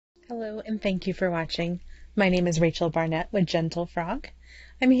Hello and thank you for watching. My name is Rachel Barnett with Gentle Frog.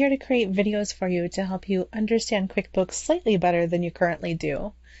 I'm here to create videos for you to help you understand QuickBooks slightly better than you currently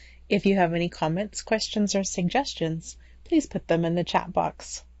do. If you have any comments, questions, or suggestions, please put them in the chat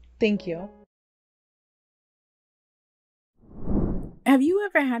box. Thank you. Have you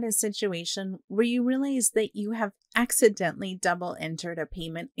ever had a situation where you realize that you have accidentally double entered a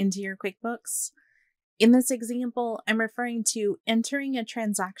payment into your QuickBooks? In this example, I'm referring to entering a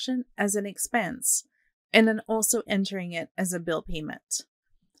transaction as an expense and then also entering it as a bill payment.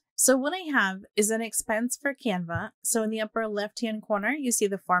 So what I have is an expense for Canva. So in the upper left-hand corner, you see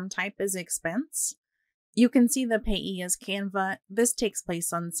the form type is expense. You can see the payee is Canva. This takes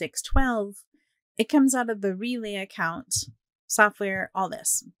place on 6/12. It comes out of the Relay account, software, all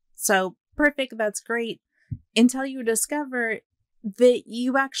this. So perfect, that's great. Until you discover that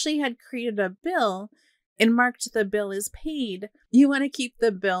you actually had created a bill and marked the bill as paid. You want to keep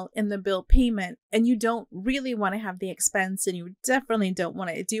the bill in the bill payment, and you don't really want to have the expense, and you definitely don't want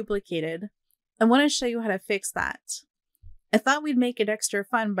it duplicated. I want to show you how to fix that. I thought we'd make it extra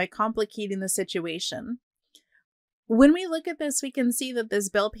fun by complicating the situation. When we look at this, we can see that this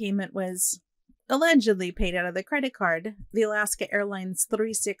bill payment was allegedly paid out of the credit card, the Alaska Airlines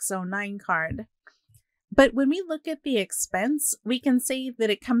 3609 card. But when we look at the expense, we can see that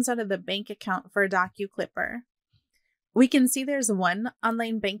it comes out of the bank account for DocuClipper. We can see there's one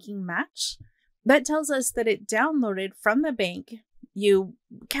online banking match. That tells us that it downloaded from the bank. You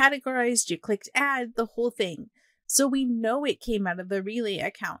categorized, you clicked add, the whole thing. So we know it came out of the Relay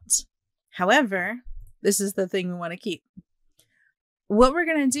account. However, this is the thing we want to keep. What we're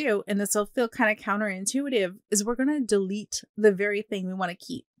going to do, and this will feel kind of counterintuitive, is we're going to delete the very thing we want to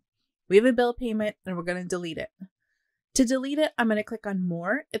keep. We have a bill payment and we're going to delete it. To delete it, I'm going to click on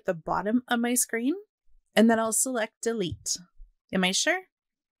More at the bottom of my screen, and then I'll select Delete. Am I sure?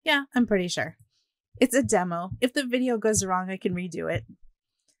 Yeah, I'm pretty sure. It's a demo. If the video goes wrong, I can redo it.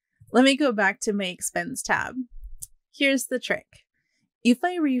 Let me go back to my Expense tab. Here's the trick. If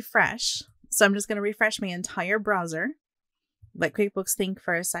I refresh, so I'm just going to refresh my entire browser, let QuickBooks think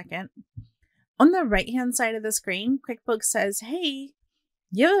for a second. On the right-hand side of the screen, QuickBooks says, hey,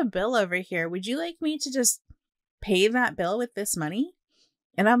 you have a bill over here. Would you like me to just pay that bill with this money?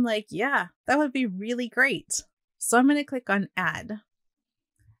 And I'm like, yeah, that would be really great. So I'm going to click on Add.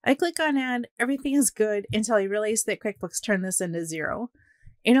 I click on Add. Everything is good until I realize that QuickBooks turned this into 0.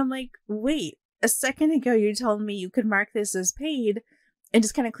 And I'm like, wait, a second ago you told me you could mark this as paid and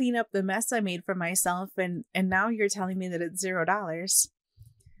just kind of clean up the mess I made for myself. And now you're telling me that it's $0.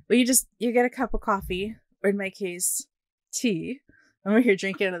 Well, you get a cup of coffee, or in my case, tea. I'm over here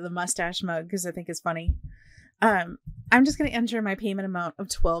drinking out of the mustache mug because I think it's funny. I'm just going to enter my payment amount of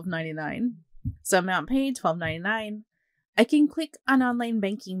 $12.99. So amount paid, $12.99. I can click on Online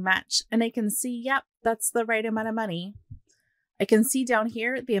Banking Match and I can see, yep, that's the right amount of money. I can see down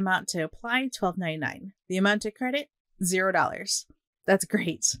here the amount to apply, $12.99. The amount to credit, $0. That's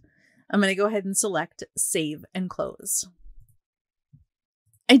great. I'm going to go ahead and select Save and Close.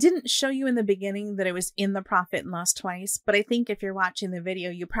 I didn't show you in the beginning that I was in the profit and loss twice, but I think if you're watching the video,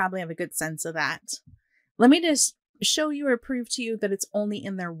 you probably have a good sense of that. Let me just show you or prove to you that it's only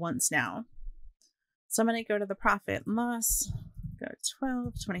in there once now. So I'm going to go to the profit and loss, go to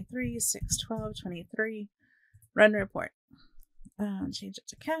 12, 23, 6, 12, 23, run report. Change it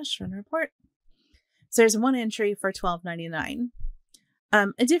to cash, run report. So there's one entry for $12.99.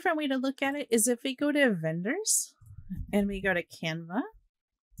 A different way to look at it is if we go to vendors and we go to Canva,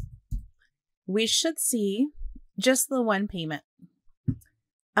 we should see just the one payment.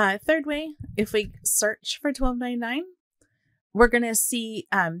 Third way, if we search for $12.99, we're going to see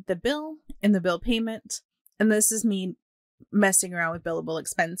the bill and the bill payment. And this is me messing around with billable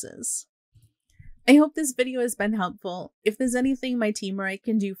expenses. I hope this video has been helpful. If there's anything my team or I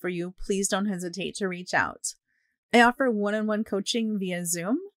can do for you, please don't hesitate to reach out. I offer one-on-one coaching via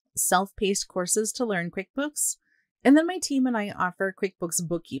Zoom, self-paced courses to learn QuickBooks, and then my team and I offer QuickBooks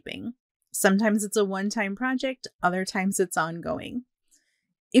bookkeeping. Sometimes it's a one-time project, other times it's ongoing.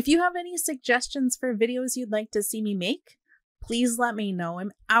 If you have any suggestions for videos you'd like to see me make, please let me know.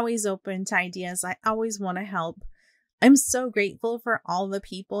 I'm always open to ideas. I always want to help. I'm so grateful for all the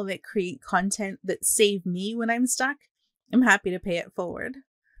people that create content that save me when I'm stuck. I'm happy to pay it forward.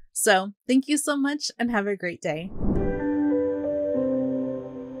 So thank you so much and have a great day.